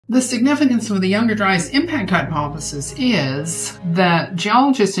The significance of the Younger Dryas impact hypothesis is that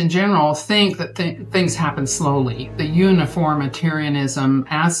geologists in general think that things happen slowly, the uniformitarianism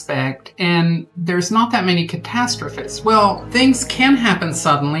aspect, and there's not that many catastrophes. Well, things can happen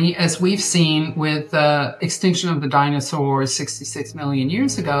suddenly, as we've seen with the extinction of the dinosaurs 66 million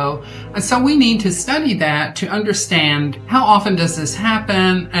years ago, and so we need to study that to understand how often does this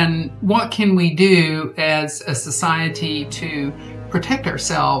happen and what can we do as a society to protect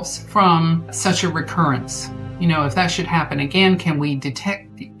ourselves from such a recurrence. If that should happen again, can we detect,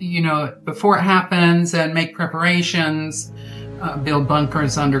 before it happens and make preparations, build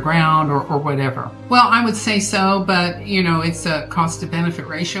bunkers underground or whatever? Well, I would say so, but, it's a cost to benefit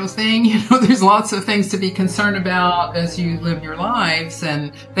ratio thing. There's lots of things to be concerned about as you live your lives,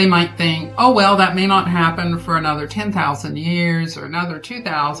 and they might think, oh, well, that may not happen for another 10,000 years or another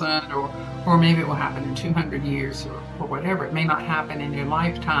 2,000, or maybe it will happen in 200 years or whatever. It may not happen in your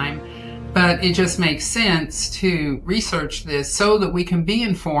lifetime. But it just makes sense to research this so that we can be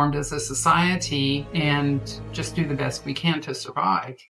informed as a society and just do the best we can to survive.